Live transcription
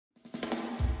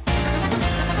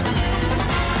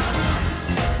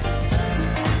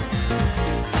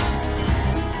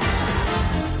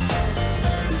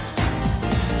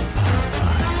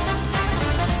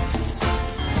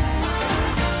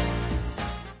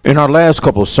In our last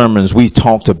couple of sermons, we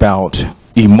talked about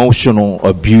emotional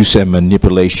abuse and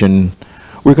manipulation.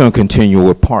 We're going to continue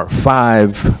with part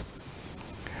 5.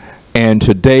 And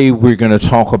today we're going to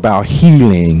talk about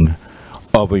healing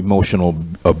of emotional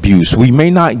abuse. We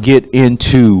may not get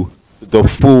into the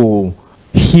full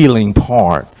healing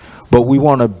part, but we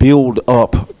want to build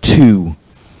up to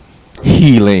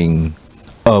healing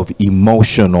of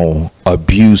emotional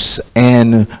abuse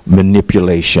and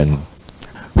manipulation.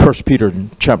 1 Peter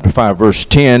chapter 5 verse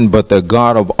 10, but the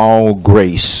God of all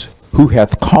grace, who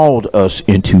hath called us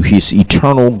into his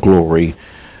eternal glory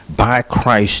by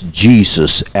Christ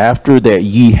Jesus, after that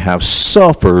ye have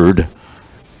suffered,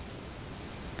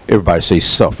 everybody say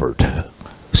suffered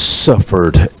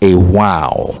a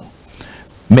while,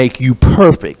 make you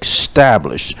perfect,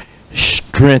 establish,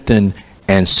 strengthen,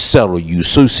 and settle you.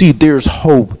 So see, there's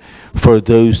hope for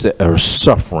those that are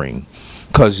suffering,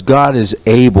 because God is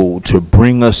able to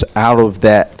bring us out of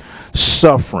that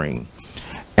suffering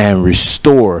and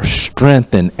restore,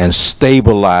 strengthen, and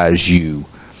stabilize you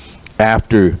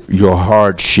after your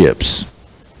hardships,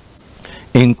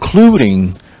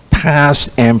 including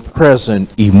past and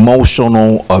present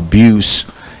emotional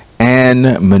abuse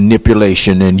and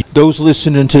manipulation. And those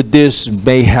listening to this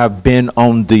may have been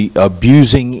on the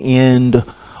abusing end,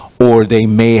 or they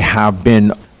may have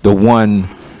been the one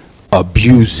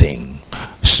abusing.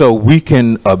 So we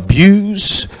can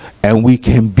abuse and we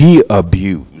can be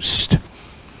abused.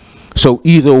 So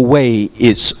either way,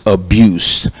 it's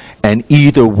abuse, and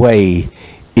either way,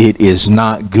 it is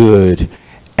not good,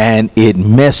 and it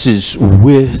messes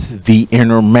with the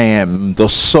inner man, the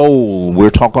soul. We're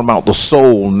talking about the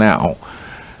soul now.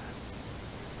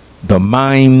 The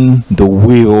mind, the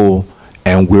will,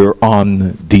 and we're on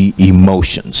the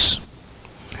emotions.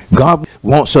 God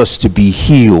wants us to be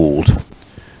healed,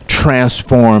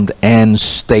 transformed, and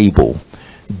stable.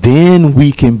 Then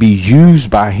we can be used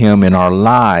by him in our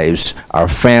lives, our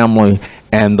family,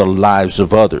 and the lives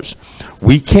of others.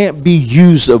 We can't be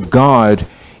used of God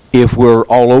if we're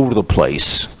all over the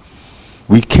place.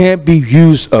 We can't be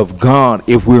used of God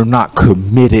if we're not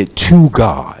committed to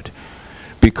God,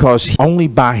 because only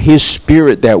by his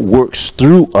Spirit that works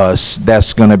through us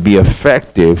that's going to be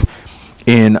effective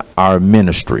in our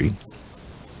ministry.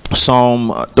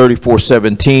 Psalm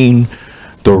 34:17,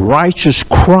 the righteous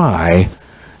cry,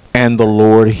 and the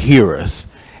Lord heareth,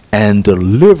 and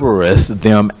delivereth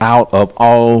them out of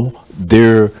all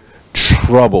their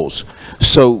troubles.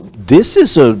 So this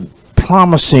is a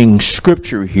promising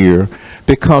scripture here,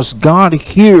 because God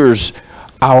hears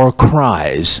our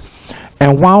cries.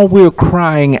 And while we're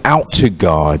crying out to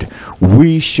God,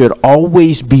 we should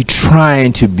always be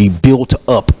trying to be built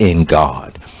up in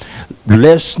God.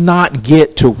 Let's not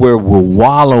get to where we're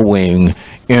wallowing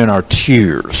in our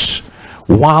tears,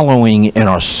 wallowing in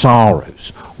our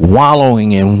sorrows,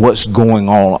 wallowing in what's going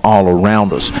on all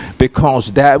around us,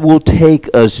 because that will take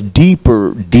us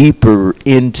deeper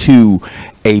into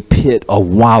a pit of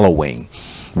wallowing.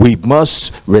 We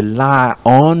must rely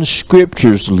on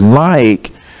scriptures like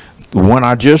the one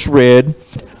I just read,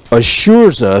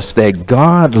 assures us that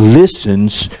God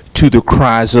listens to the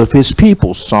cries of his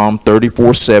people, Psalm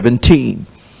 34:17.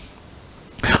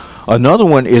 Another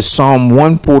one is Psalm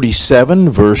 147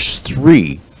 verse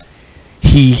 3.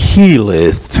 He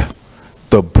healeth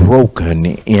the broken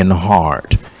in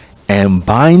heart, and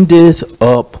bindeth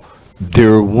up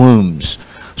their wounds.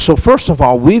 So first of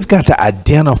all, we've got to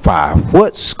identify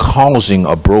what's causing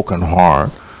a broken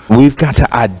heart. We've got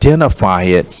to identify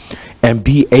it and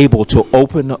be able to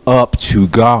open up to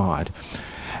God.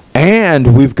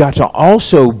 And we've got to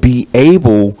also be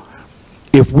able,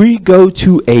 if we go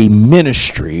to a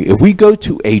ministry, if we go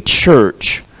to a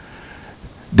church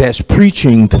that's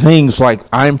preaching things like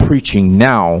I'm preaching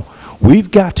now,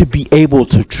 we've got to be able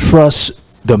to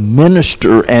trust the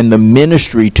minister and the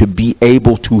ministry to be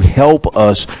able to help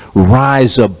us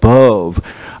rise above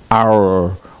our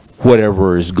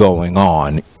whatever is going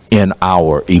on in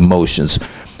our emotions.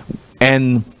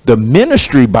 And the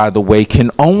ministry, by the way,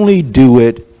 can only do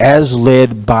it as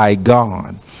led by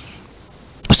God.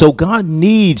 So God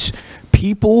needs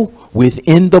people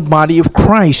within the body of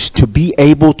Christ to be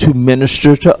able to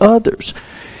minister to others.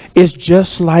 It's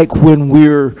just like when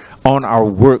we're on our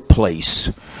workplace.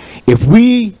 If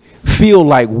we feel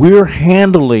like we're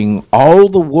handling all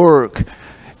the work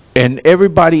and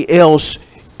everybody else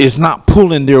is not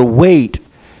pulling their weight,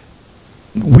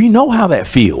 we know how that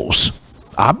feels.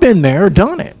 I've been there,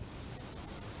 done it.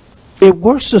 It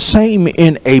works the same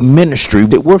in a ministry.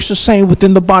 It works the same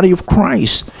within the body of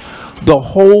Christ. The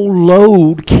whole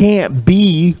load can't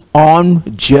be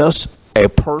on just a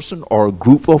person or a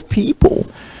group of people.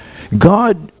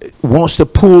 God wants to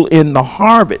pull in the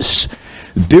harvest.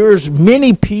 There's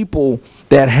many people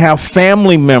that have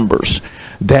family members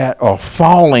that are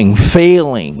falling,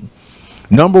 failing.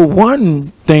 Number one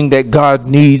thing that God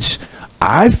needs,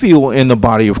 I feel, in the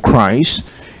body of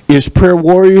Christ is prayer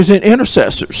warriors and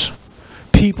intercessors.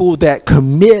 People that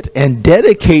commit and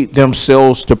dedicate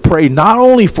themselves to pray not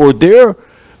only for their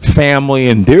family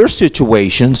and their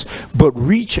situations, but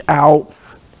reach out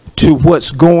to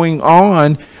what's going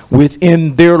on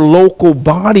within their local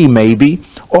body maybe,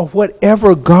 or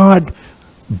whatever God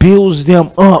builds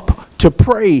them up to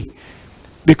pray.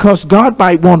 Because God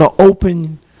might want to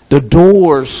open the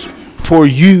doors for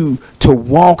you to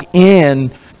walk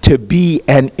in to be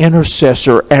an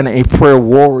intercessor and a prayer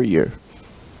warrior.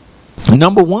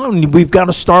 Number one, we've got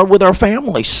to start with our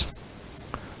families.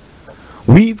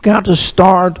 We've got to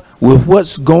start with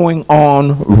what's going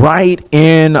on right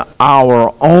in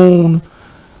our own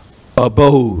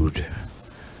abode.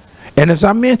 And as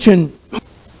I mentioned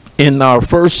in our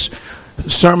first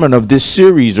sermon of this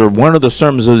series, or one of the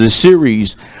sermons of this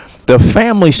series, the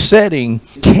family setting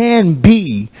can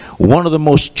be one of the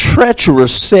most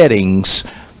treacherous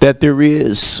settings that there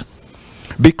is,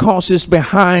 because it's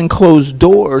behind closed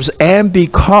doors and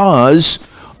because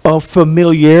of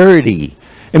familiarity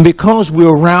and because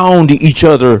we're around each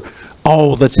other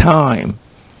all the time.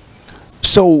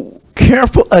 So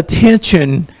careful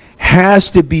attention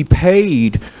has to be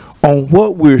paid on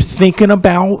what we're thinking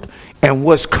about and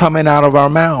what's coming out of our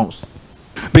mouths.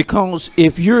 Because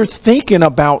if you're thinking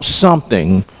about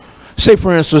something, say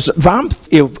for instance,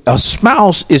 if a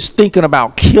spouse is thinking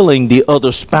about killing the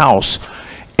other spouse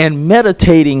and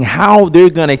meditating how they're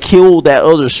going to kill that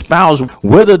other spouse,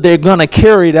 whether they're going to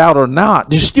carry it out or not,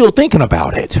 they're still thinking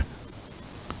about it.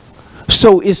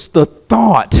 So it's the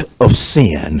thought of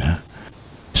sin.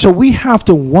 So we have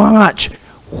to watch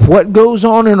what goes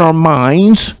on in our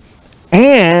minds,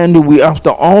 and we have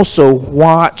to also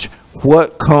watch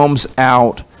what comes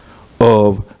out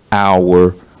of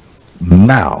our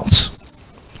mouths.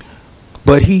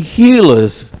 But he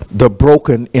healeth the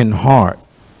broken in heart,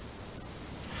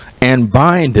 and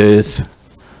bindeth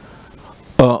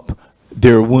up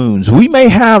their wounds. We may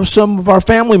have some of our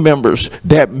family members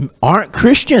that aren't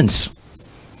Christians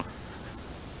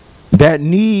that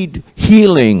need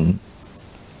healing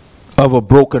of a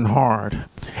broken heart.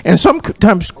 And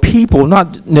sometimes people,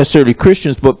 not necessarily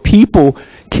Christians, but people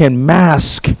can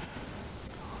mask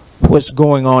what's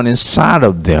going on inside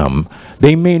of them.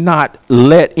 They may not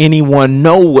let anyone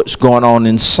know what's going on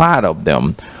inside of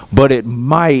them, but it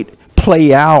might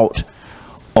play out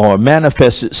or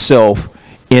manifest itself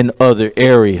in other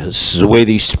areas, the way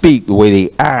they speak, the way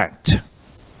they act.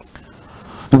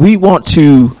 We want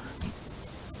to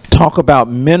talk about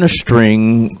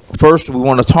ministering. First, we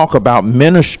want to talk about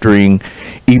ministering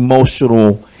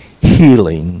emotional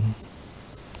healing.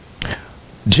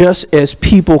 Just as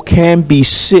people can be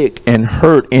sick and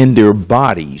hurt in their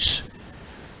bodies,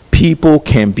 people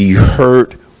can be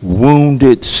hurt,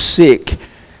 wounded, sick,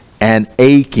 and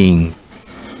aching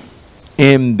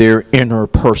in their inner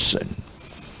person.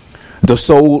 The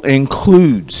soul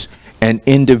includes an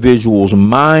individual's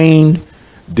mind,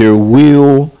 their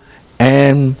will,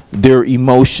 and their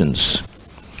emotions.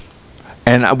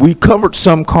 And we covered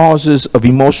some causes of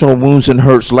emotional wounds and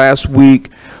hurts last week,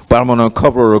 but I'm going to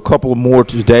cover a couple more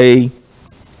today.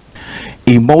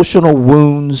 Emotional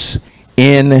wounds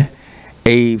in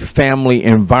a family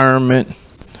environment.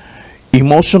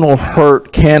 Emotional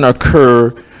hurt can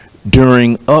occur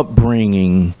during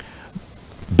upbringing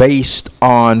based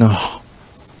on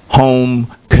home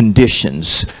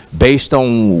conditions, based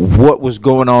on what was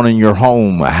going on in your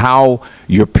home, how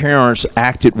your parents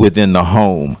acted within the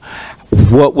home,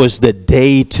 what was the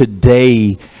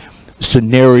day-to-day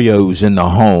scenarios in the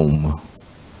home.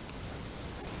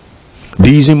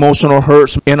 These emotional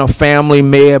hurts in a family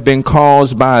may have been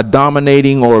caused by a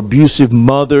dominating or abusive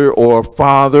mother or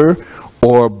father,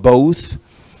 or both.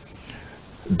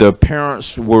 The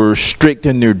parents were strict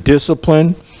in their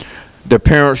discipline. The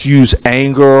parents used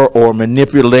anger or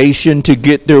manipulation to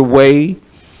get their way.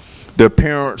 The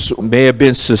parents may have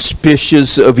been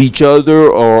suspicious of each other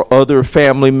or other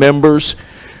family members,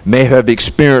 may have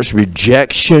experienced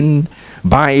rejection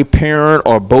by a parent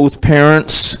or both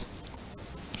parents.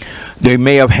 They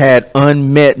may have had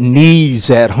unmet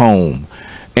needs at home,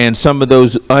 and some of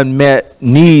those unmet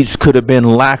needs could have been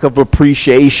lack of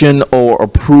appreciation or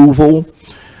approval.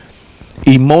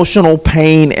 Emotional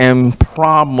pain and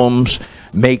problems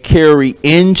may carry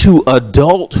into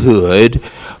adulthood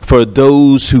for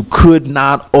those who could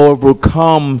not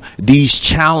overcome these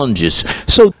challenges.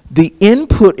 So the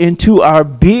input into our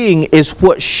being is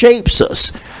what shapes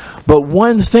us. But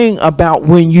one thing about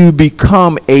when you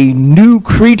become a new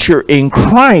creature in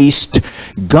Christ,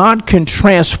 God can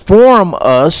transform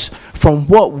us from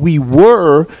what we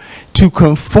were to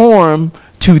conform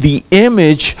to the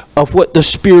image of what the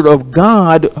Spirit of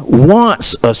God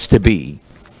wants us to be.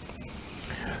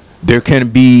 There can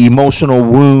be emotional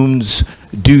wounds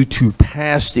due to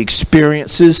past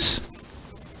experiences.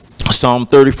 Psalm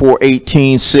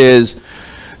 34:18 says,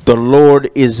 "The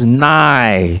Lord is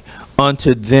nigh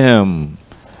unto them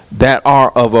that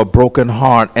are of a broken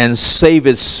heart, and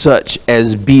saveth such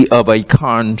as be of a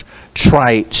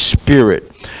contrite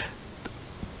spirit."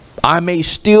 I may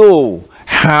still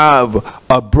have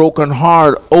a broken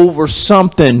heart over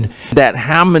something that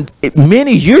happened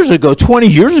many years ago, 20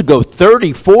 years ago,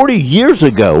 30, 40 years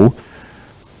ago,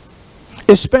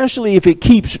 especially if it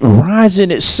keeps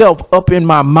rising itself up in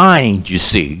my mind, you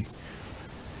see.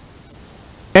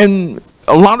 And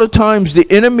a lot of times the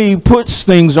enemy puts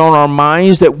things on our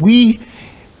minds that we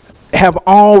have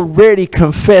already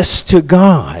confessed to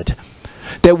God,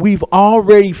 that we've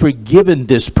already forgiven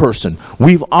this person.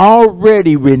 We've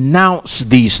already renounced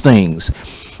these things.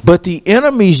 But the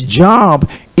enemy's job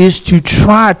is to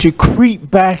try to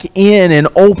creep back in and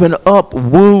open up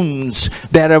wounds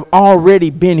that have already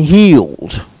been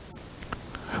healed.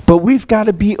 But we've got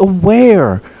to be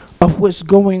aware of what's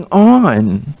going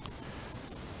on.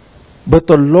 But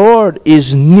the Lord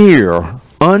is near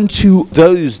unto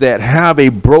those that have a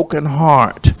broken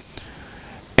heart,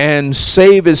 and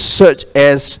saveth such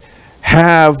as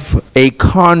have a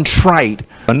contrite.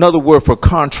 Another word for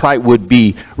contrite would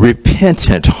be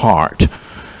repentant heart.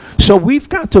 So we've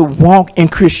got to walk in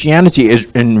Christianity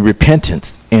in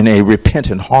repentance, in a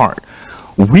repentant heart.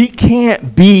 We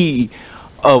can't be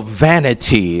of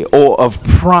vanity or of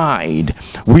pride.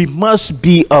 We must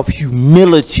be of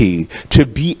humility to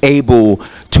be able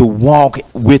to walk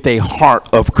with a heart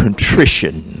of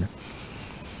contrition.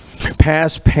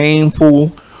 Past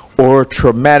painful or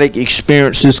traumatic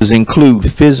experiences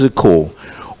include physical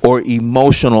or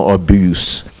emotional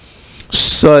abuse,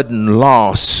 sudden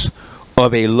loss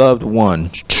of a loved one,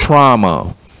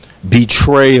 trauma,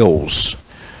 betrayals,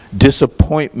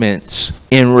 disappointments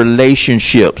in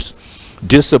relationships,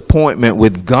 disappointment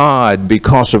with God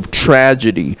because of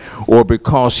tragedy, or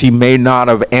because he may not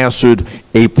have answered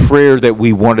a prayer that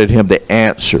we wanted him to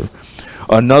answer.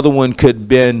 Another one could have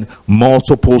been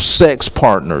multiple sex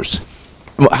partners.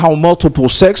 How multiple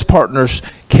sex partners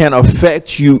can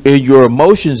affect you in your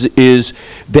emotions is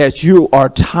that you are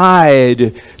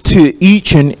tied to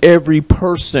each and every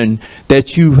person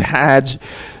that you've had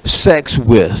sex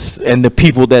with and the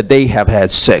people that they have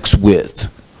had sex with.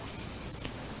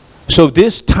 So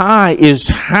this tie is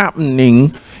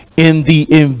happening in the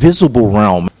invisible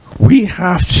realm. We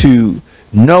have to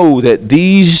know that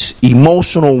these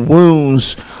emotional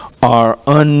wounds are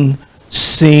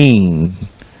unseen.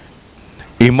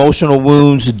 Emotional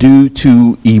wounds due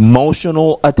to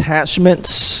emotional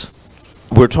attachments.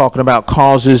 We're talking about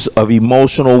causes of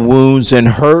emotional wounds and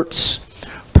hurts.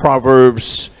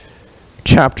 Proverbs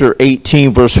chapter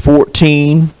 18 verse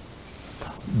 14.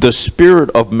 The spirit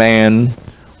of man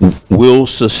will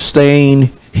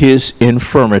sustain his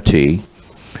infirmity,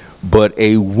 but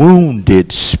a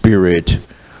wounded spirit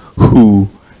who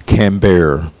can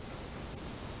bear.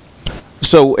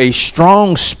 So a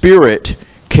strong spirit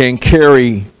can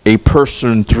carry a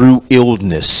person through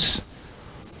illness,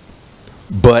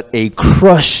 but a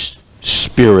crushed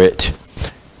spirit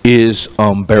is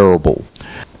unbearable.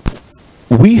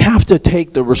 We have to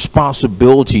take the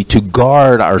responsibility to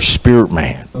guard our spirit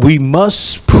man. We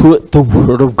must put the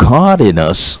word of God in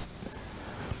us.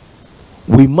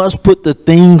 We must put the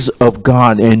things of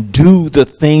God and do the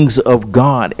things of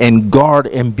God and guard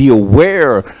and be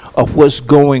aware of what's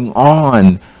going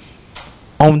on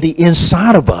the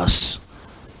inside of us.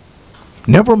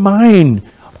 Never mind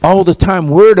all the time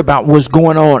worried about what's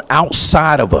going on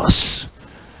outside of us,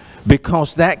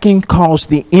 because that can cause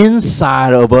the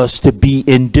inside of us to be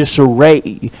in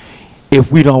disarray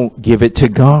if we don't give it to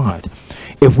God,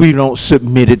 if we don't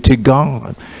submit it to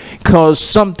God. Because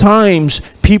sometimes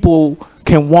people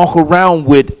can walk around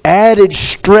with added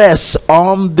stress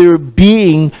on their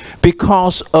being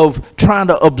because of trying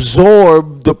to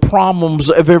absorb the problems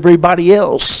of everybody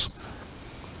else.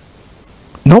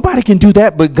 Nobody can do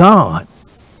that but God.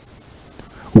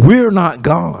 We're not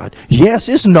God. Yes,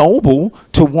 it's noble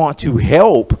to want to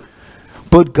help,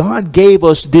 but God gave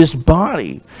us this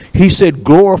body. He said,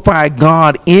 glorify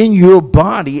God in your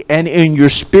body and in your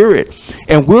spirit.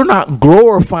 And we're not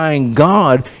glorifying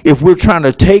God if we're trying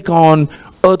to take on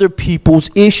other people's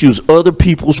issues, other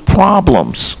people's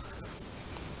problems.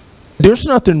 There's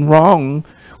nothing wrong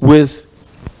with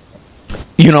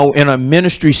You know, in a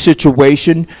ministry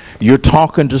situation, you're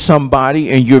talking to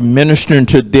somebody and you're ministering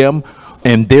to them,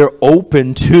 and they're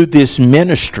open to this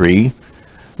ministry.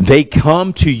 They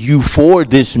come to you for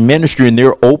this ministry and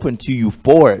they're open to you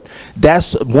for it.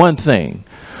 That's one thing.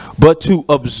 But to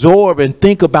absorb and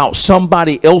think about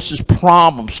somebody else's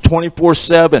problems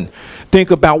 24/7, think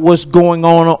about what's going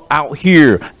on out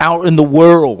here, out in the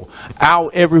world,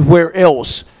 out everywhere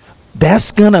else,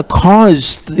 that's going to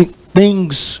cause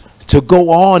things to go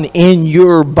on in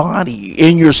your body,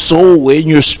 in your soul, in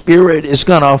your spirit. It's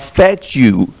going to affect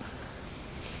you.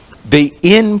 The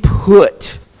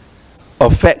input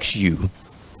affects you.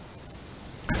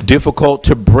 Difficult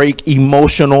to break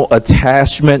emotional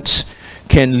attachments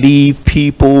can leave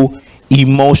people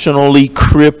emotionally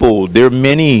crippled. There are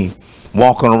many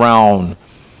walking around.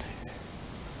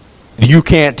 You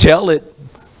can't tell it,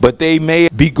 but they may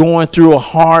be going through a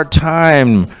hard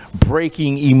time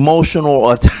breaking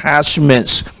emotional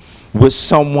attachments with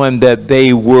someone that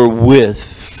they were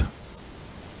with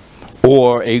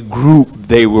or a group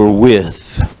they were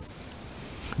with.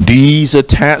 These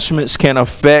attachments can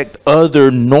affect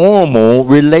other normal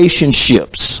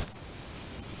relationships.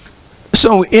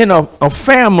 So in a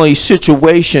family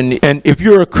situation, and if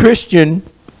you're a Christian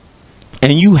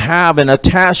and you have an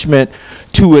attachment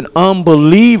to an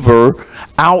unbeliever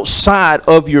outside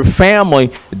of your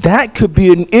family, that could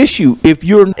be an issue. If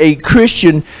you're a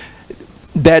Christian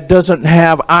that doesn't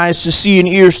have eyes to see and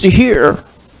ears to hear,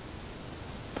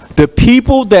 the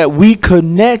people that we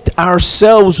connect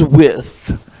ourselves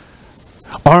with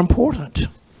are important.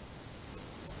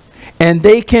 And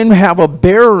they can have a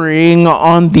bearing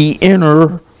on the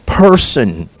inner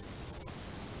person.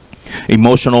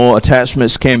 Emotional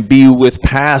attachments can be with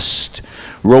past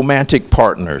romantic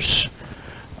partners,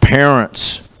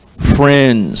 parents,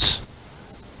 friends.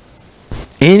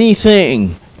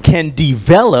 Anything can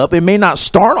develop. It may not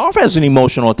start off as an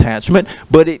emotional attachment,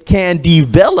 but it can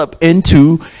develop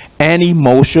into an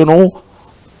emotional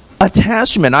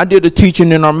attachment. I did a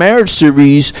teaching in our marriage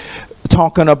series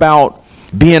talking about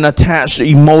being attached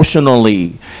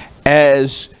emotionally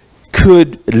as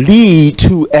could lead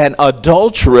to an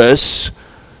adulterous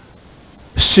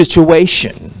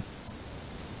situation,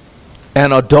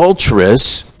 an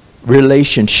adulterous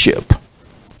relationship.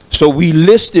 So we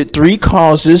listed 3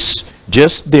 causes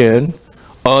just then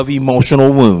of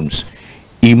emotional wounds.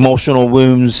 Emotional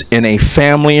wounds in a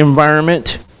family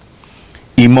environment,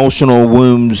 emotional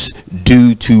wounds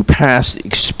due to past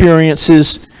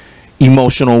experiences,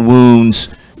 emotional wounds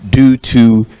due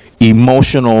to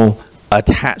emotional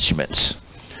attachments.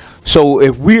 So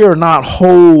if we are not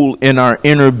whole in our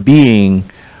inner being,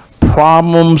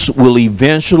 problems will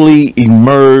eventually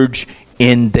emerge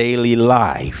in daily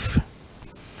life.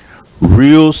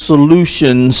 Real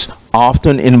solutions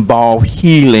often involve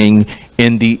healing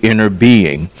in the inner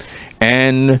being.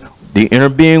 And the inner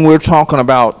being we're talking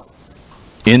about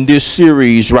in this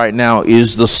series right now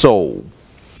is the soul.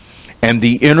 And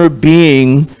the inner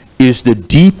being is the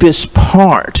deepest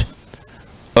part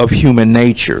of human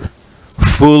nature,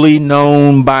 fully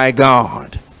known by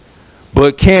God,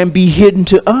 but can be hidden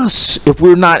to us if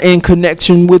we're not in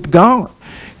connection with God.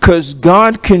 Because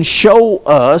God can show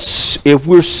us if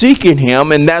we're seeking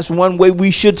him, and that's one way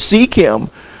we should seek him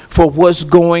for what's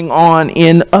going on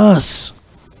in us.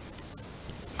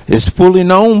 It's fully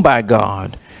known by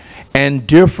God and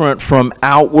different from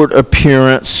outward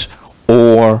appearance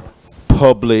or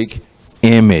public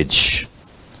image.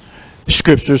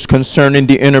 Scriptures concerning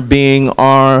the inner being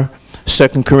are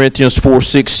 2 Corinthians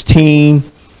 4:16,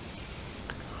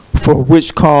 for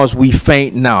which cause we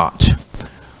faint not,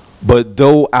 but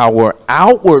though our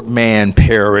outward man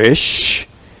perish,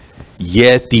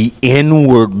 yet the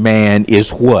inward man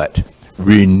is what?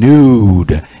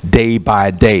 Renewed day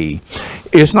by day.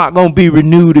 It's not going to be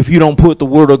renewed if you don't put the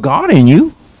word of God in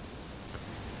you.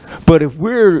 But if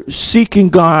we're seeking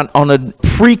God on a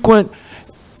frequent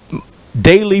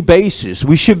daily basis,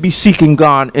 we should be seeking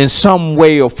God in some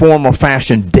way or form or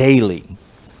fashion daily.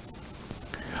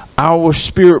 Our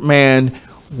spirit man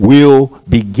will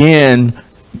begin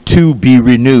to be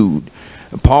renewed.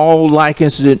 Paul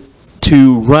likens it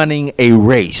to running a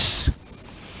race.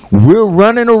 We're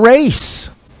running a race,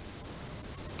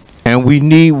 and we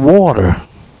need water,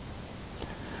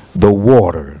 the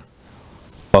water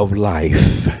of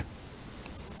life.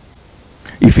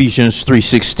 Ephesians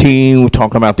 3:16, we're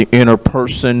talking about the inner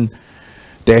person,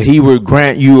 that he would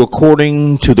grant you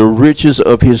according to the riches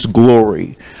of his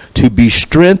glory to be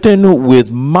strengthened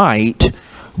with might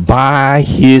by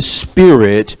his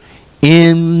spirit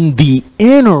in the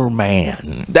inner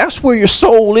man. That's where your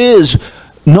soul is.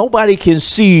 Nobody can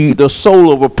see the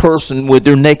soul of a person with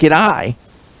their naked eye.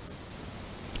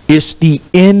 It's the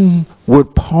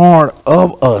inward part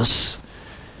of us.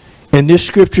 And this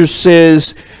scripture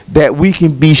says that we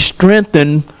can be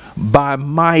strengthened by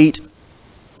might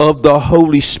of the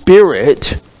Holy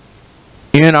Spirit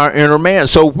in our inner man.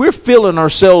 So we're filling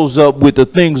ourselves up with the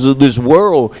things of this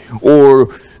world or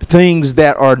things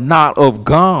that are not of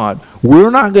God.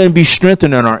 We're not going to be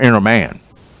strengthened in our inner man.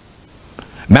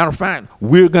 Matter of fact,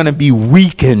 we're going to be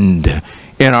weakened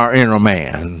in our inner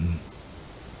man.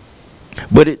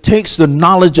 But it takes the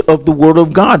knowledge of the Word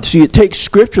of God. See, it takes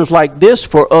scriptures like this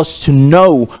for us to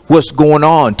know what's going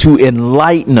on, to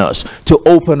enlighten us, to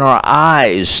open our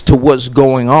eyes to what's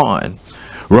going on.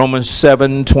 Romans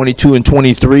 7:22 and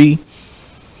 23,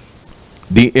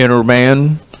 the inner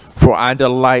man, for I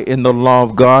delight in the law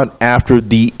of God after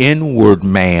the inward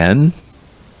man.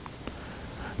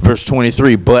 Verse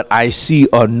 23, but I see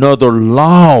another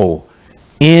law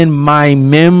in my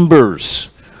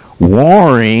members,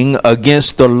 warring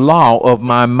against the law of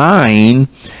my mind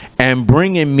and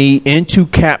bringing me into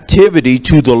captivity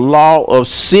to the law of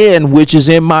sin which is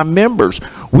in my members.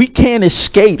 We can't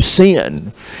escape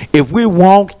sin. If we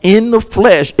walk in the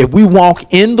flesh, if we walk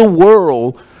in the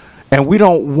world, and we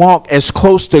don't walk as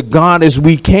close to God as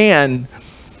we can,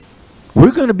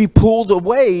 we're going to be pulled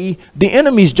away. The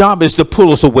enemy's job is to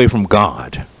pull us away from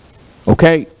God.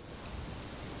 Okay?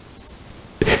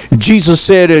 Jesus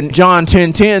said in John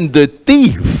 10:10, the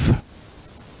thief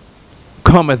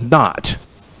cometh not,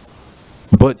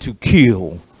 but to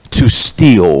kill, to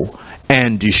steal,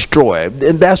 and destroy.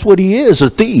 And that's what he is, a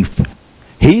thief.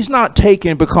 He's not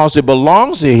taking it because it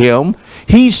belongs to him.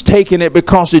 He's taking it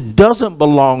because it doesn't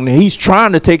belong to him. He's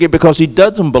trying to take it because it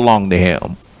doesn't belong to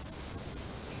him.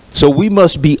 So we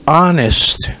must be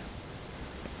honest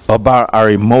about our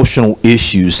emotional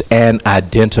issues and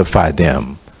identify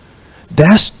them.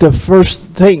 That's the first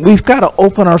thing. We've got to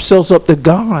open ourselves up to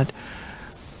God.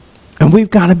 And we've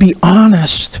got to be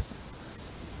honest.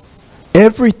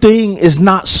 Everything is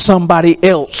not somebody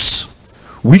else.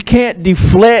 We can't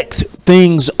deflect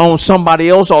things on somebody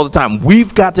else all the time.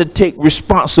 We've got to take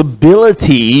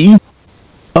responsibility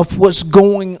of what's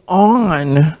going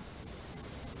on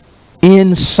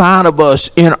inside of us,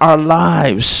 in our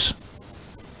lives.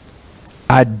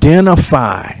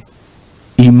 Identify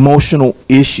emotional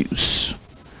issues.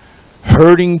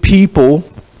 Hurting people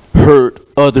hurt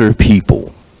other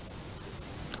people.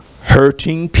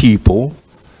 Hurting people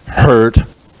hurt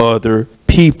other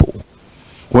people.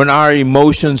 When our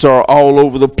emotions are all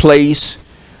over the place,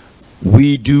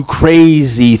 we do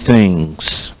crazy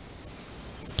things.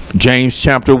 James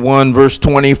chapter 1 verse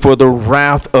 20, for the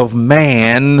wrath of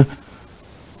man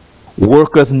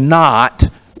worketh not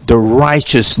the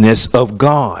righteousness of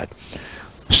God.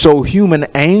 So human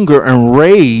anger and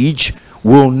rage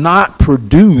will not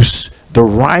produce the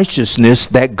righteousness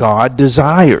that God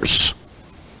desires.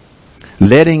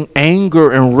 Letting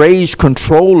anger and rage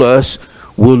control us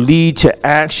will lead to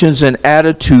actions and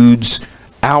attitudes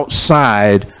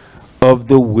outside of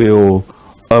the will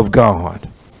of God.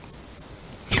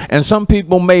 And some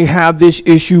people may have this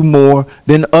issue more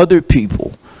than other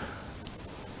people.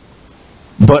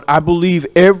 But I believe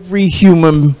every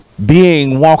human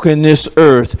being walking this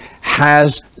earth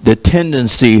has the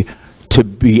tendency to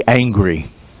be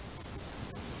angry.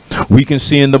 We can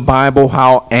see in the Bible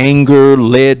how anger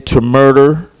led to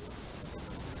murder.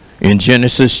 In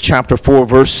Genesis chapter 4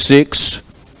 verse 6,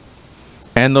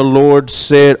 and the Lord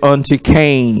said unto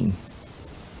Cain,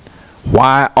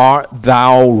 why art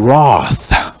thou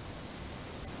wroth?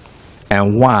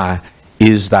 And why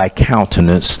is thy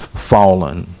countenance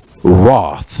fallen?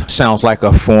 Wrath sounds like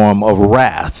a form of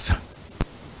wrath.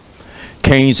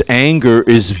 Cain's anger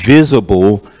is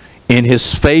visible in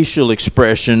his facial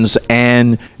expressions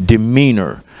and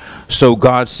demeanor. So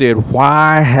God said,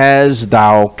 why has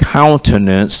thou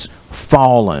countenance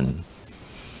fallen?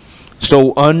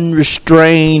 So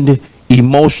unrestrained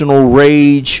emotional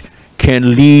rage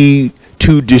can lead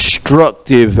to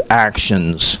destructive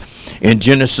actions. In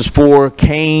Genesis 4,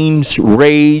 Cain's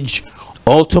rage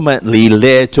ultimately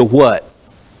led to what?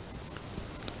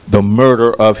 The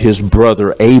murder of his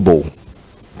brother Abel.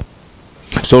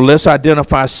 So let's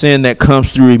identify sin that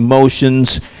comes through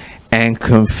emotions and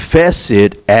confess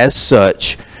it as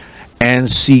such and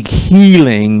seek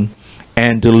healing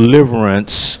and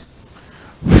deliverance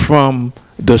from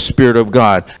the Spirit of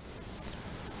God.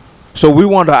 So we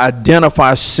want to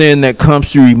identify sin that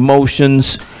comes through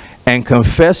emotions and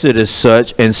confess it as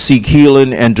such and seek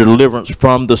healing and deliverance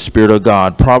from the Spirit of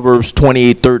God. Proverbs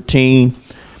 28:13,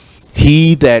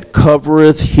 he that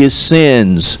covereth his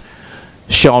sins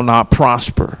shall not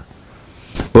prosper,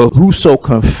 But whoso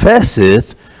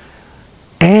confesseth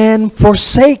and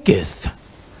forsaketh.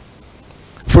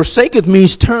 Forsaketh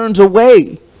means turns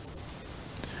away.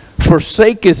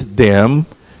 Forsaketh them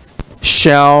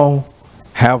shall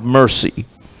have mercy.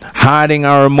 Hiding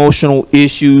our emotional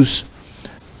issues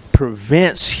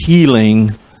prevents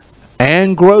healing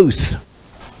and growth.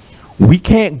 We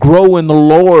can't grow in the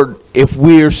Lord if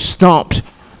we're stumped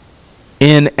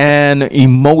in an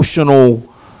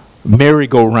emotional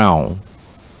merry-go-round.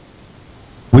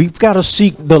 We've got to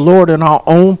seek the Lord in our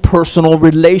own personal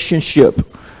relationship.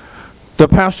 The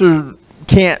pastor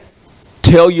can't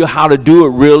tell you how to do it,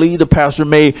 really. The pastor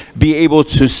may be able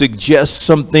to suggest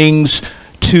some things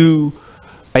to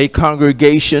a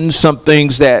congregation, some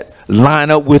things that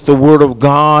line up with the Word of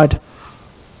God.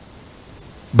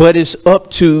 But it's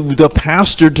up to the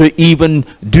pastor to even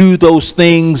do those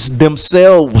things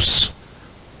themselves,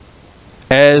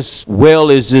 as well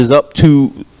as is up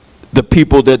to the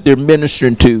people that they're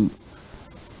ministering to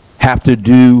have to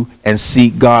do and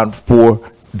seek God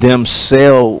for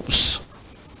themselves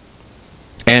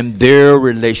and their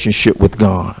relationship with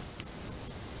God.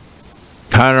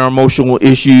 Hiding our emotional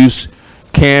issues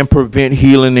can prevent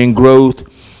healing and growth.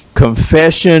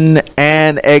 Confession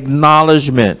and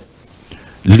acknowledgement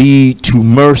lead to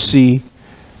mercy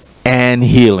and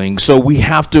healing. So we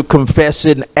have to confess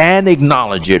it and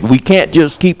acknowledge it. We can't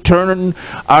just keep turning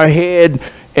our head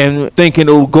and thinking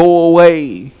it'll go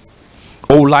away.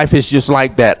 Oh, life is just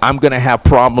like that. I'm going to have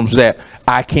problems that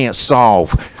I can't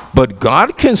solve. But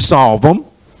God can solve them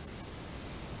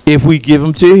if we give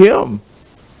them to Him.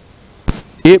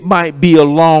 It might be a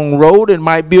long road. It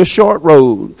might be a short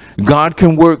road. God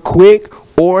can work quick,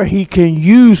 or He can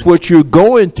use what you're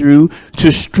going through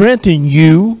to strengthen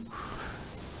you.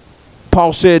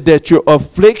 Paul said that your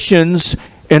afflictions,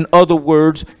 in other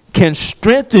words, can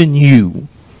strengthen you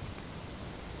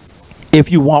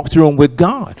if you walk through them with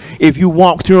God. If you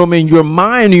walk through them in your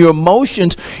mind, your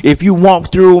emotions, if you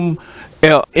walk through them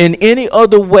in any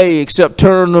other way except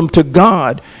turn them to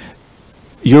God,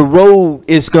 your road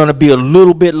is going to be a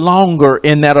little bit longer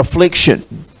in that affliction.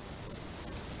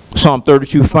 Psalm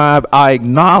 32:5, I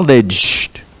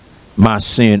acknowledged my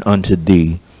sin unto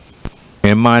thee,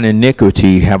 and mine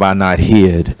iniquity have I not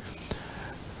hid.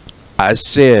 I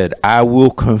said, I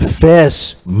will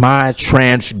confess my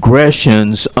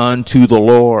transgressions unto the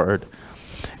Lord,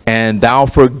 and thou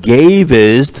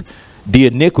forgavest the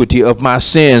iniquity of my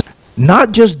sins.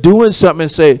 Not just doing something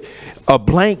and say a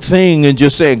blank thing and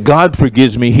just saying, God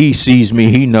forgives me, He sees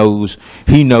me, He knows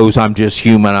I'm just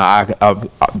human,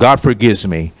 God forgives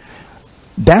me.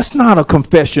 That's not a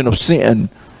confession of sin.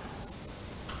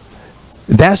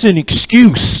 That's an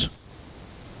excuse.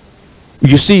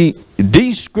 You see,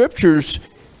 these scriptures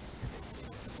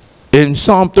in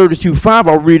Psalm 32:5,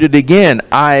 I'll read it again.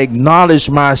 I acknowledge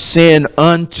my sin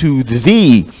unto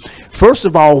thee. First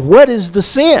of all, what is the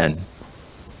sin?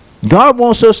 God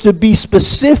wants us to be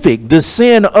specific. The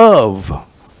sin of.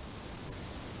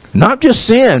 Not just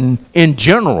sin in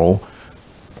general.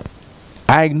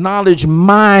 I acknowledge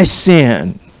my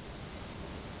sin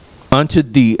unto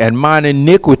thee, and mine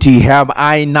iniquity have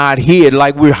I not hid,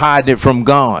 like we're hiding it from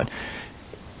God.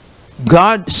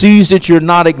 God sees that you're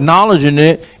not acknowledging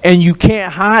it, and you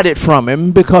can't hide it from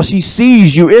Him because He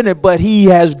sees you in it, but He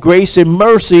has grace and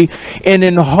mercy, and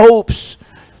in hopes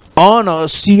on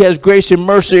us, He has grace and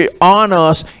mercy on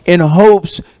us in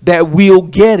hopes that we'll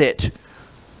get it.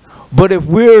 But if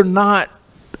we're not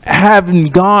having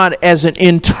God as an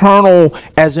internal,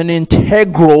 as an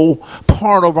integral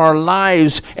part of our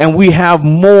lives, and we have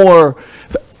more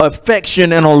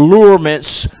affection and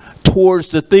allurements towards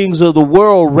the things of the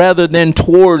world rather than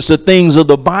towards the things of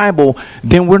the Bible,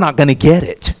 then we're not going to get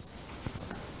it.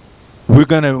 We're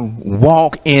going to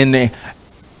walk in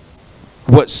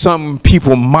what some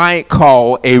people might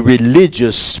call a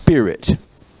religious spirit.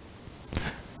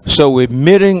 So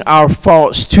admitting our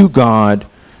faults to God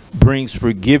brings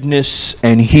forgiveness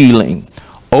and healing.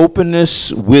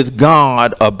 Openness with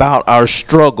God about our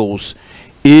struggles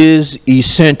is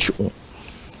essential.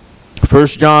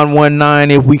 1 John 1:9,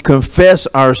 if we confess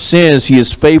our sins, He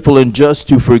is faithful and just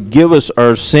to forgive us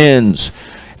our sins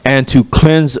and to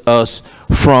cleanse us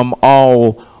from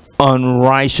all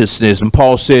unrighteousness. And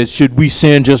Paul said, should we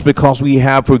sin just because we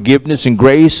have forgiveness and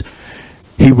grace?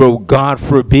 He wrote, God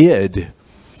forbid.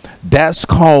 That's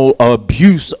called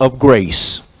abuse of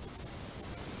grace.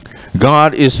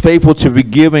 God is faithful to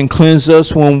forgive and cleanse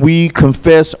us when we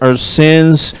confess our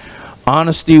sins.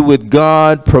 Honesty with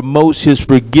God promotes His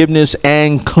forgiveness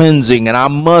and cleansing. And I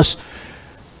must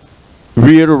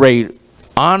reiterate,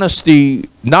 honesty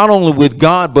not only with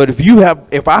God, but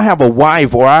if I have a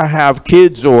wife, or I have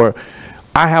kids, or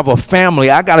I have a family.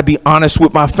 I got to be honest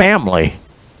with my family.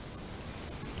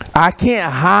 I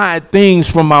can't hide things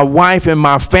from my wife and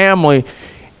my family.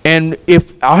 And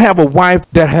if I have a wife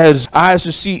that has eyes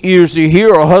to see, ears to hear,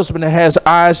 or a husband that has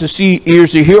eyes to see,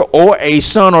 ears to hear, or a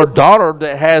son or daughter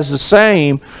that has the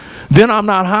same, then I'm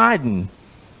not hiding.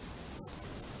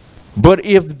 But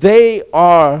if they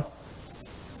are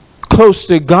close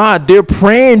to God, they're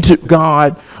praying to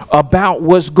God about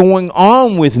what's going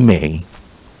on with me.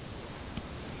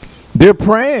 They're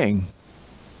praying.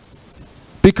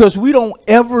 Because we don't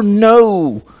ever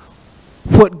know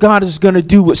what God is going to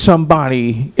do with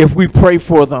somebody if we pray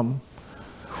for them.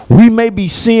 We may be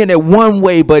seeing it one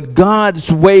way, but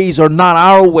God's ways are not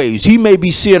our ways. He may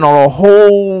be seeing on a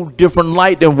whole different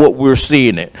light than what we're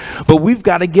seeing it. But we've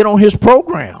got to get on his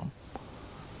program.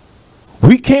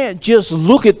 We can't just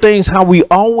look at things how we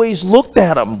always looked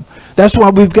at them. That's why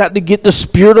we've got to get the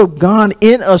Spirit of God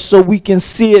in us so we can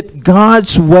see it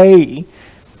God's way.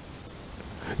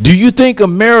 Do you think a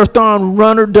marathon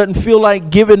runner doesn't feel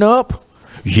like giving up?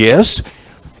 Yes,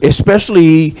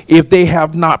 especially if they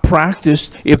have not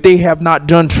practiced, if they have not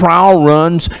done trial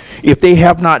runs, if they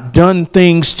have not done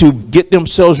things to get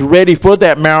themselves ready for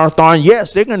that marathon.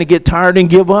 Yes, they're going to get tired and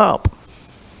give up.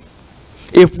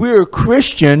 If we're a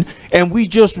Christian and we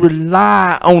just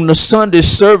rely on the Sunday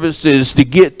services to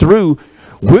get through,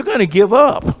 we're going to give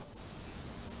up.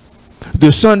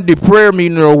 The Sunday prayer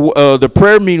meeting or the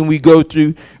prayer meeting we go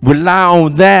through, rely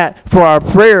on that for our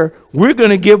prayer, we're going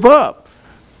to give up.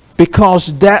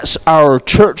 Because that's our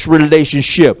church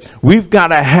relationship. We've got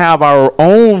to have our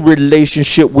own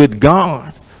relationship with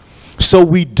God so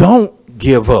we don't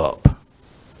give up.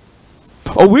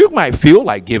 Or we might feel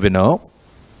like giving up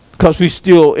because we're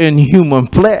still in human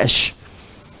flesh.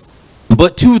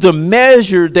 But to the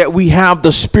measure that we have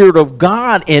the Spirit of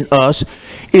God in us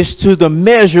is to the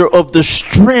measure of the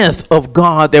strength of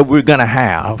God that we're going to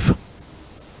have.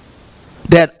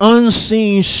 That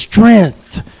unseen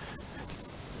strength.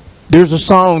 There's a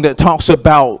song that talks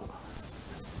about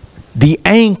the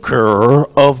anchor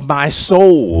of my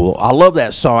soul. I love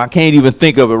that song. I can't even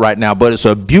think of it right now, but it's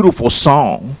a beautiful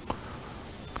song.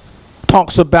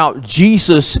 Talks about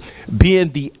Jesus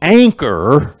being the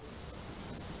anchor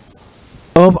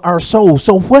of our soul.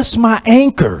 So what's my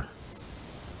anchor?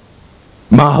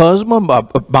 My husband,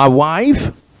 my wife?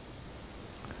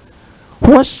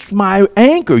 What's my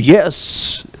anchor?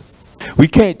 Yes, we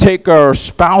can't take our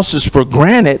spouses for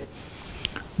granted,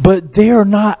 but they're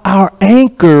not our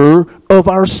anchor of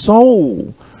our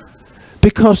soul.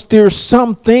 Because there's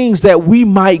some things that we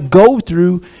might go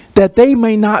through that they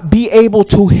may not be able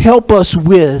to help us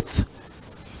with.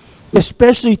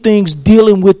 Especially things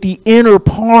dealing with the inner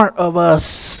part of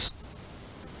us.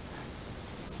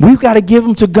 We've got to give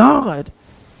them to God.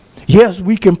 Yes,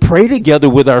 we can pray together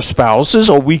with our spouses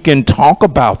or we can talk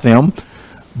about them.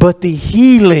 But the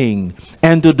healing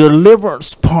and the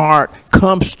deliverance part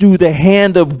comes through the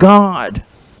hand of God.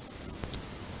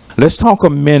 Let's talk a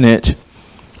minute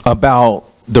about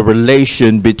the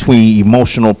relation between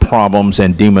emotional problems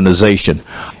and demonization.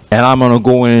 And I'm going to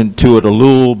go into it a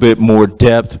little bit more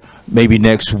depth, maybe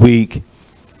next week.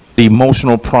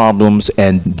 Emotional problems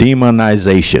and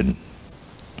demonization.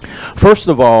 First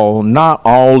of all, not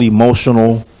all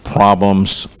emotional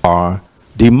problems are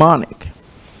demonic.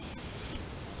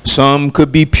 Some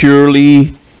could be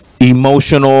purely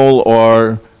emotional,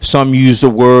 or some use the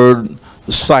word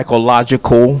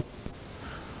psychological.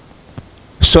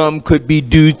 Some could be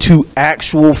due to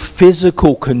actual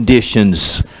physical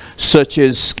conditions, such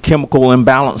as chemical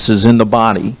imbalances in the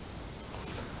body.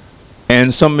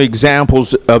 And some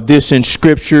examples of this in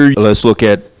Scripture, let's look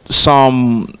at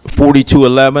Psalm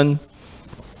 42:11.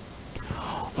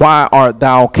 Why art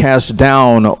thou cast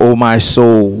down, O my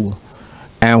soul?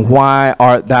 And why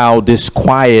art thou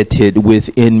disquieted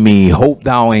within me? Hope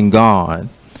thou in God.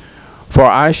 For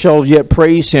I shall yet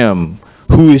praise him,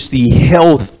 who is the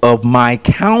health of my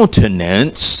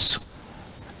countenance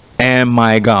and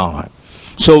my God.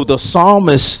 So the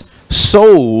psalmist's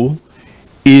soul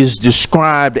is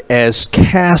described as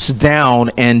cast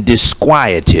down and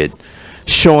disquieted,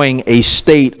 showing a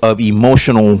state of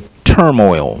emotional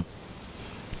turmoil.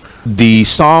 The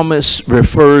psalmist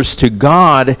refers to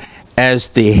God as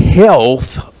the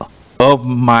health of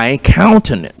my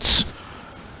countenance.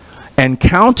 And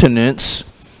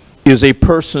countenance is a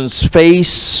person's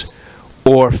face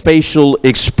or facial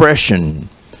expression,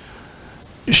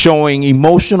 showing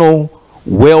emotional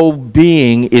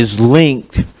well-being is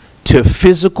linked to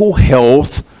physical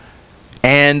health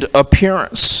and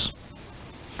appearance.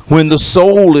 When the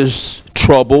soul is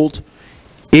troubled,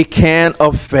 it can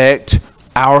affect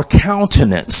our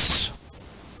countenance.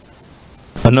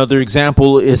 Another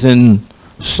example is in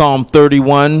Psalm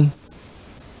 31,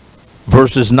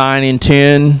 verses 9 and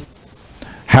 10.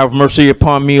 Have mercy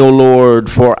upon me, O Lord,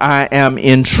 for I am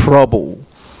in trouble.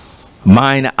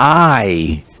 Mine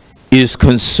eye is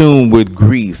consumed with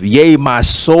grief. Yea, my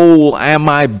soul and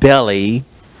my belly.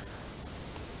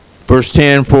 Verse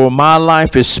 10, for my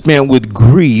life is spent with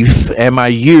grief, and my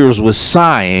years with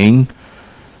sighing.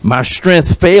 My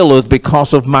strength faileth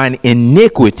because of mine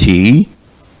iniquity.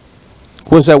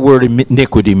 What does that word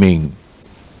iniquity mean?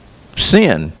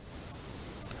 Sin.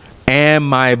 And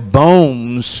my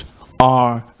bones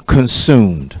are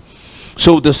consumed.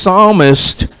 So the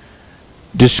psalmist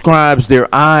describes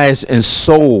their eyes and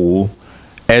soul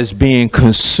as being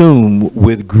consumed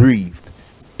with grief,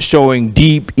 showing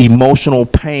deep emotional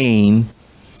pain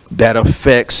that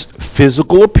affects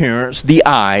physical appearance, the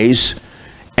eyes,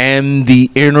 and the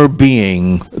inner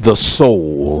being, the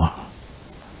soul.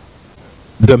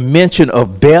 The mention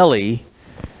of belly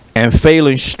and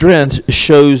failing strength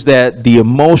shows that the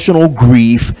emotional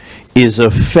grief is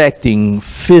affecting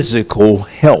physical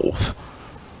health.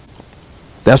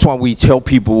 That's why we tell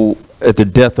people at the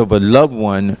death of a loved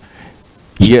one,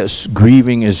 yes,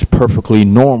 grieving is perfectly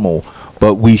normal,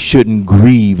 but we shouldn't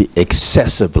grieve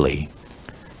excessively.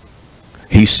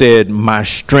 He said, my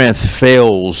strength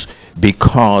fails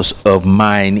because of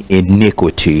mine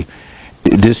iniquity.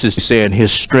 This is saying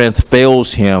his strength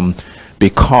fails him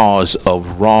because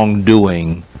of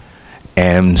wrongdoing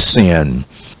and sin.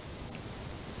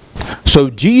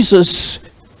 So Jesus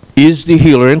is the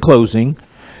healer. In closing,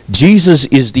 Jesus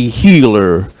is the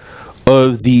healer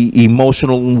of the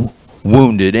emotional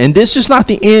wounded. And this is not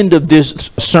the end of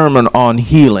this sermon on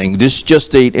healing. This is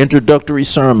just an introductory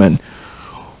sermon.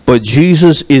 But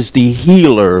Jesus is the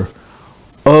healer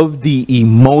of the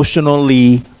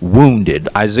emotionally wounded.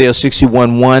 Isaiah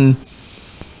 61:1,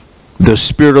 the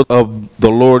Spirit of the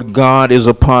Lord God is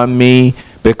upon me,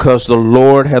 because the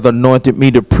Lord hath anointed me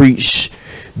to preach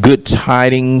good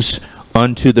tidings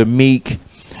unto the meek.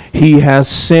 He has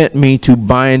sent me to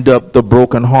bind up the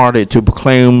brokenhearted, to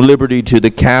proclaim liberty to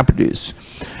the captives,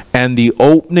 and the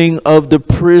opening of the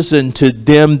prison to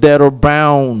them that are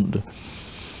bound.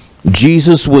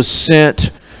 Jesus was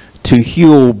sent to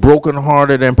heal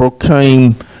brokenhearted and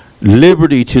proclaim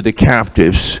liberty to the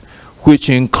captives, which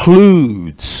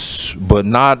includes, but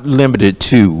not limited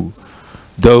to,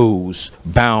 those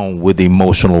bound with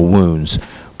emotional wounds.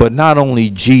 But not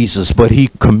only Jesus, but he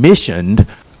commissioned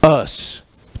us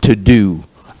to do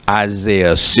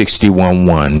Isaiah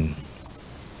 61:1.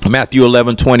 Matthew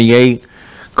 11:28,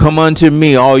 come unto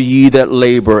me, all ye that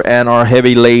labor and are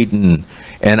heavy laden,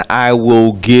 and I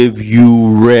will give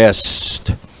you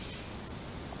rest.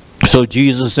 So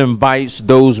Jesus invites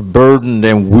those burdened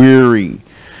and weary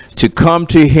to come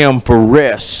to him for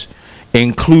rest,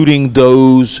 including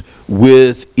those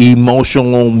with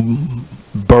emotional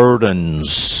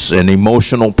burdens and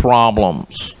emotional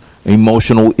problems,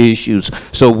 emotional issues.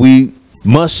 So we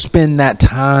must spend that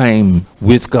time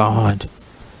with God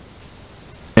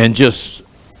and just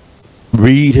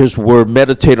read his word,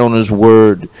 meditate on his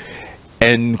word,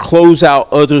 and close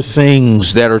out other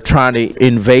things that are trying to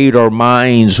invade our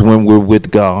minds when we're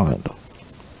with God.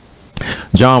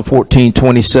 John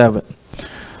 14:27.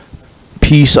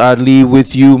 Peace I leave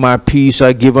with you, my peace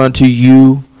I give unto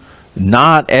you.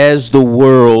 Not as the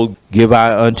world give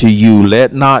I unto you.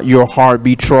 Let not your heart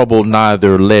be troubled,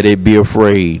 neither let it be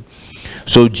afraid.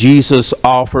 So Jesus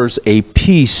offers a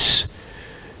peace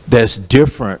that's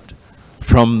different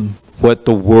from what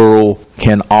the world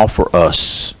can offer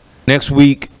us. Next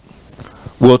week,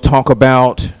 we'll talk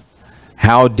about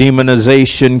how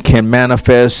demonization can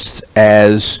manifest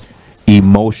as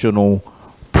emotional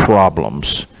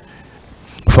problems.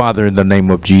 Father, in the name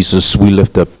of Jesus, we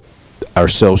lift up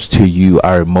ourselves to you,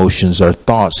 our emotions, our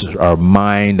thoughts, our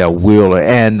mind, our will,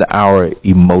 and our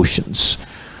emotions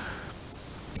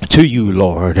to you,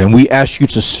 Lord. And we ask you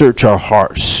to search our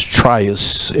hearts, try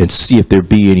us, and see if there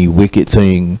be any wicked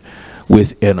thing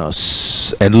within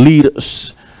us, and lead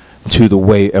us to the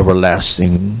way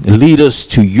everlasting. Lead us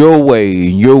to your way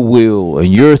and your will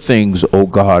and your things, O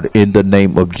God, in the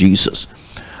name of Jesus.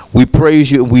 We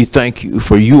praise you and we thank you,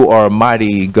 for you are a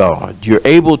mighty God. You're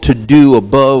able to do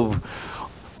above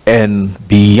and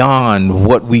beyond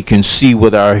what we can see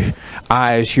with our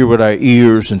eyes, hear with our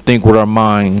ears, and think with our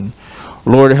mind.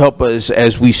 Lord, help us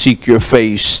as we seek your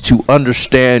face to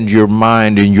understand your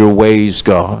mind and your ways,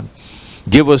 God.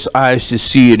 Give us eyes to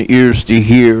see and ears to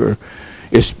hear,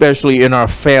 especially in our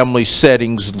family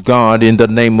settings, God, in the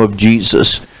name of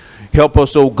Jesus. Help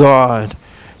us, oh God,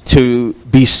 to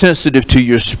be sensitive to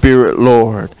your spirit,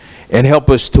 Lord, and help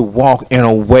us to walk in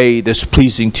a way that's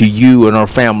pleasing to you in our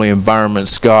family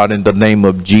environments, God, in the name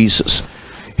of Jesus.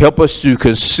 Help us to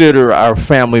consider our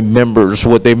family members,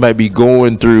 what they might be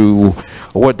going through,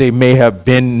 what they may have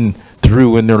been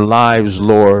through in their lives,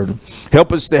 Lord.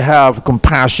 Help us to have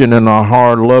compassion in our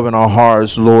heart, love in our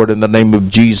hearts, Lord, in the name of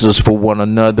Jesus, for one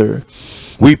another.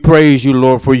 We praise you,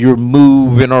 Lord, for your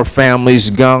move in our families,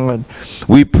 God.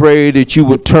 We pray that you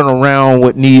would turn around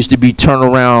what needs to be turned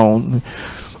around.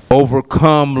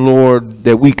 Overcome, Lord,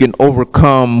 that we can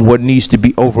overcome what needs to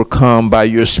be overcome by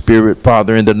your Spirit,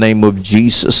 Father, in the name of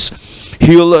Jesus.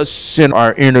 Heal us in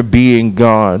our inner being,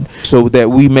 God, so that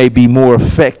we may be more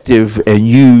effective and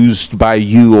used by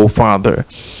you, O Father.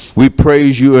 We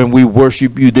praise you and we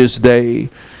worship you this day.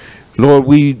 Lord,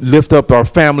 we lift up our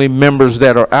family members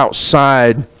that are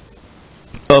outside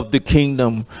of the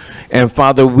kingdom. And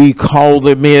Father, we call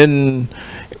them in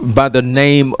by the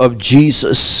name of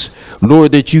Jesus.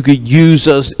 Lord, that you could use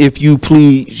us, if you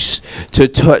please, to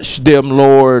touch them,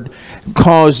 Lord.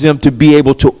 Cause them to be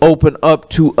able to open up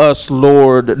to us,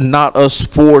 Lord, not us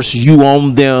force you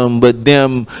on them, but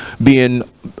them being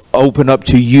open up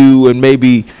to you, and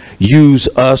maybe use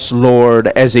us, Lord,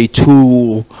 as a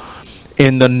tool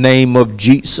in the name of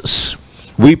Jesus.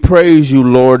 We praise you,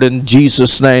 Lord, in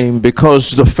Jesus' name,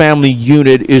 because the family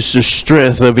unit is the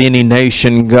strength of any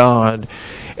nation, God.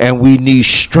 And we need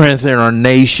strength in our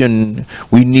nation.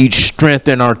 We need strength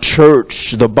in our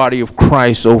church, the body of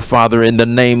Christ, oh Father, in the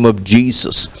name of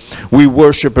Jesus. We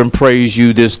worship and praise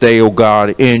you this day, oh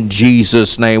God. In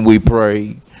Jesus' name we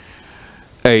pray.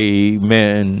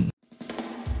 Amen.